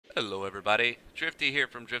Hello everybody, Drifty here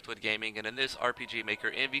from Driftwood Gaming, and in this RPG Maker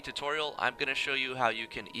Envy tutorial, I'm going to show you how you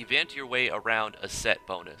can event your way around a set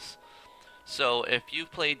bonus. So if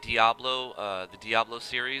you've played Diablo, the Diablo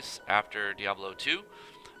series after Diablo 2,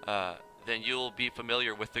 then you'll be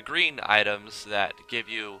familiar with the green items that give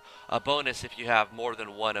you a bonus if you have more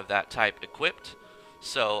than one of that type equipped.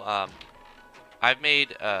 So I've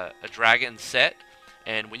made a dragon set,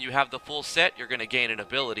 and when you have the full set, you're going to gain an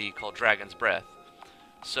ability called Dragon's Breath.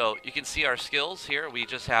 So you can see our skills here. We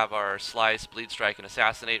just have our Slice, Bleed Strike, and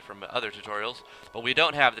Assassinate from other tutorials, but we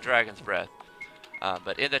don't have the Dragon's Breath.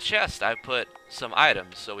 But in the chest, I put some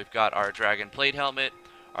items. So we've got our Dragon Plate Helmet,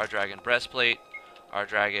 our Dragon Breastplate, our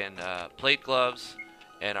Dragon Plate Gloves,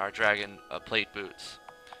 and our Dragon Plate Boots.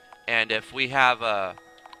 And if we have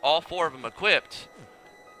all four of them equipped,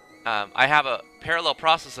 I have a parallel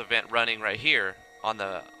process event running right here on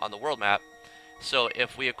the world map. So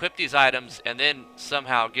if we equip these items and then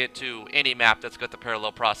somehow get to any map that's got the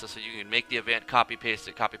parallel process, so you can make the event, copy paste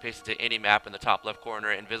it to any map in the top left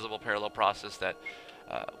corner, invisible parallel process that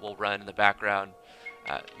will run in the background.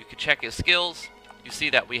 You can check his skills. You see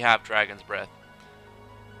that we have Dragon's Breath.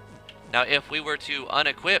 Now if we were to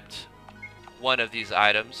unequip one of these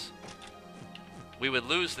items, we would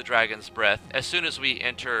lose the Dragon's Breath as soon as we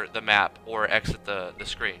enter the map or exit the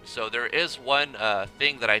screen. So there is one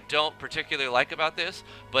thing that I don't particularly like about this,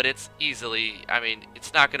 but it's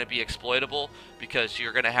it's not going to be exploitable because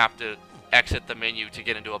you're going to have to exit the menu to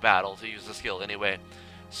get into a battle to use the skill anyway.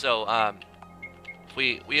 So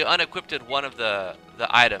we unequipped one of the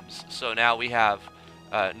items, so now we have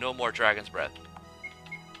no more Dragon's Breath.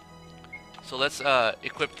 So let's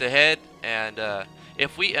equip the head, and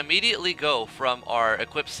if we immediately go from our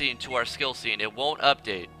equip scene to our skill scene, it won't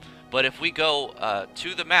update. But if we go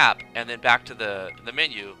to the map and then back to the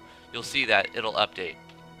menu, you'll see that it'll update.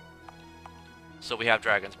 So we have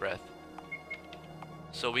Dragon's Breath.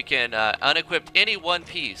 So we can unequip any one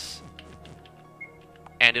piece,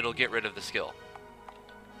 and it'll get rid of the skill.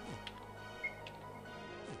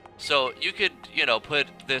 So you could, put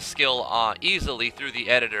this skill on easily through the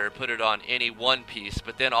editor, put it on any one piece,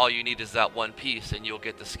 but then all you need is that one piece and you'll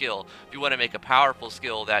get the skill. If you want to make a powerful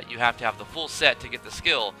skill that you have to have the full set to get the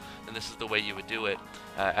skill, then this is the way you would do it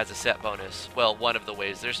as a set bonus. Well, one of the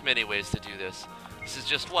ways. There's many ways to do this. This is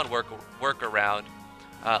just one workaround.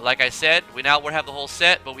 Like I said, we have the whole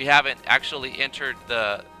set, but we haven't actually entered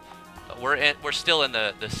the... We're still in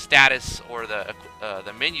the status or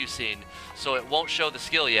the menu scene, so it won't show the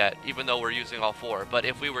skill yet, even though we're using all four. But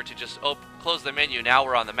if we were to just close the menu, now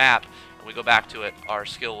we're on the map, and we go back to it, our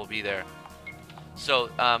skill will be there. So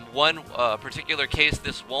one particular case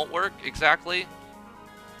this won't work exactly.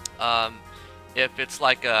 If it's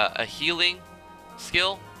like a healing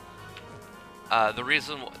skill, the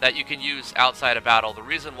reason that you can use outside of battle, the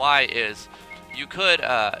reason why is you could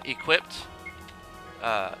equip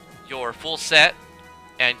your full set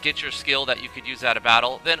and get your skill that you could use out of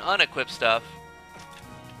battle, then unequip stuff,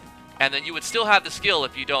 and then you would still have the skill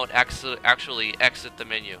if you don't actually exit the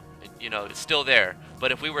menu. It's still there,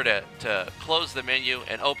 but if we were to close the menu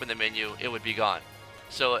and open the menu, it would be gone.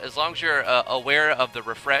 So as long as you're aware of the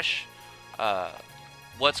refresh,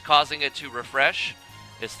 what's causing it to refresh,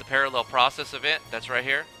 it's the parallel process event that's right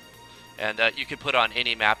here, and you can put on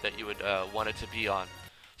any map that you would want it to be on.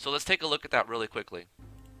 So let's take a look at that really quickly.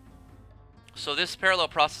 So this parallel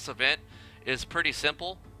process event is pretty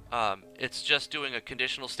simple. It's just doing a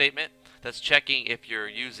conditional statement that's checking if you're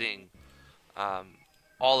using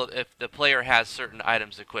if the player has certain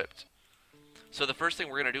items equipped. So the first thing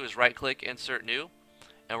we're going to do is right click, insert new,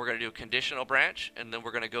 and we're going to do a conditional branch, and then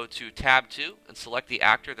we're going to go to tab 2 and select the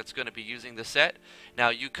actor that's going to be using the set. Now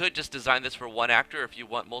you could just design this for one actor. If you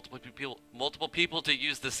want multiple people to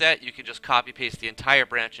use the set, you can just copy paste the entire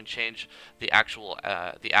branch and change the actual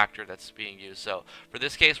the actor that's being used. So for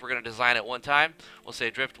this case, we're going to design it one time. We'll say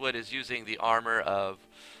Driftwood is using the armor of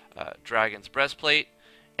Dragon's Breastplate,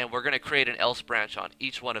 and we're going to create an else branch on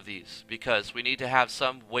each one of these because we need to have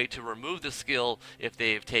some way to remove the skill if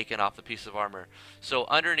they've taken off the piece of armor. So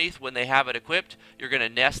underneath, when they have it equipped, you're going to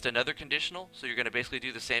nest another conditional. So you're going to basically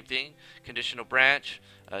do the same thing. Conditional branch,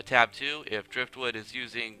 tab 2, if Driftwood is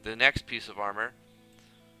using the next piece of armor,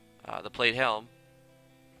 the plate helm,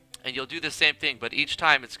 and you'll do the same thing, but each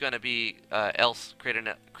time it's going to be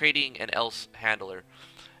creating an else handler.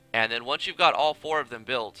 And then once you've got all four of them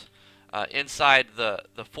built, inside the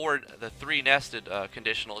three nested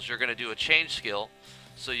conditionals, you're going to do a change skill.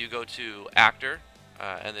 So you go to actor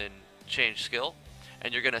and then change skill,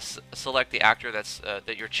 and you're going to select the actor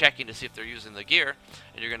that you're checking to see if they're using the gear,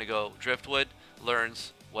 and you're going to go Driftwood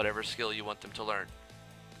learns whatever skill you want them to learn.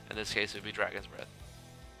 In this case, it would be Dragon's Breath.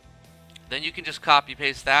 Then you can just copy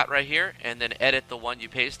paste that right here and then edit the one you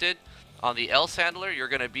pasted. On the else handler, you're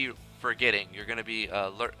going to be forgetting. You're going to be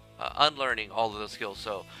unlearning all of those skills.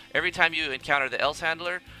 So every time you encounter the else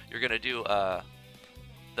handler, you're going to do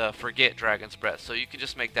the forget Dragon's Breath. So you can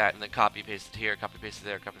just make that and then copy paste it here, copy paste it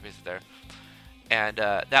there, copy paste it there. And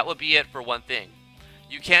that would be it for one thing.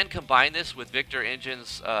 You can combine this with Victor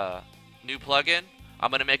Engine's new plugin. I'm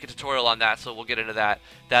going to make a tutorial on that, so we'll get into that.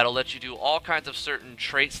 That'll let you do all kinds of certain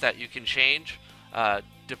traits that you can change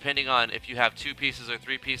depending on if you have 2 pieces or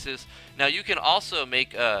 3 pieces. Now you can also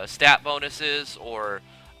make stat bonuses or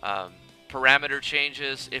parameter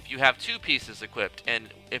changes if you have 2 pieces equipped. And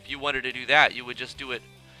if you wanted to do that, you would just do it.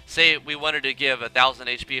 Say we wanted to give 1,000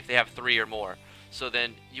 HP if they have 3 or more. So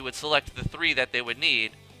then you would select the 3 that they would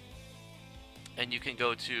need, and you can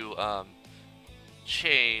go to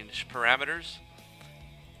change parameters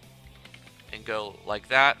and go like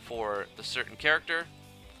that for the certain character.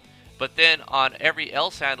 But then on every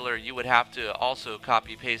else handler, you would have to also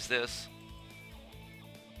copy paste this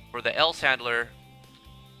for the else handler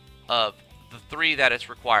of the 3 that it's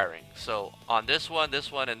requiring. So on this one,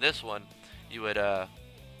 and this one, you would let's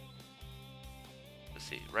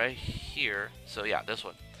see, right here. So yeah, this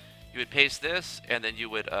one. You would paste this and then you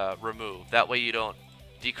would remove. That way you don't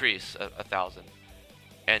decrease 1,000.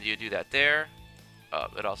 And you do that there.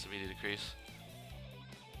 It'd also be to decrease.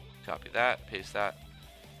 Copy that, paste that.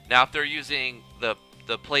 Now if they're using the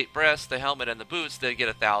plate breast, the helmet, and the boots, they get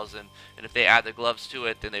 1,000. And if they add the gloves to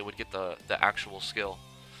it, then they would get the actual skill.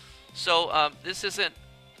 So this isn't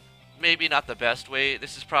maybe not the best way.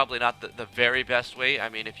 This is probably not the very best way. I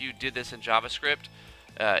mean, if you did this in JavaScript,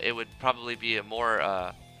 it would probably be a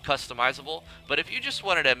more customizable. But if you just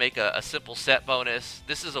wanted to make a simple set bonus,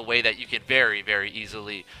 this is a way that you can very, very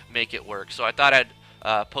easily make it work. So I thought I'd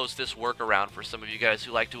post this workaround for some of you guys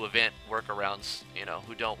who like to event workarounds, you know,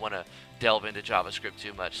 who don't want to delve into JavaScript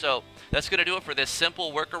too much. So that's going to do it for this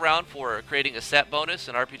simple workaround for creating a set bonus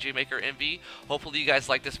in RPG Maker MV. Hopefully you guys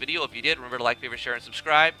liked this video. If you did, remember to like, favorite, share, and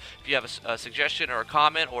subscribe. If you have a suggestion or a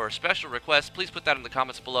comment or a special request, please put that in the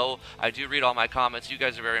comments below. I do read all my comments. You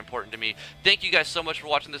guys are very important to me. Thank you guys so much for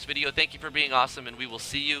watching this video. Thank you for being awesome, and we will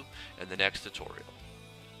see you in the next tutorial.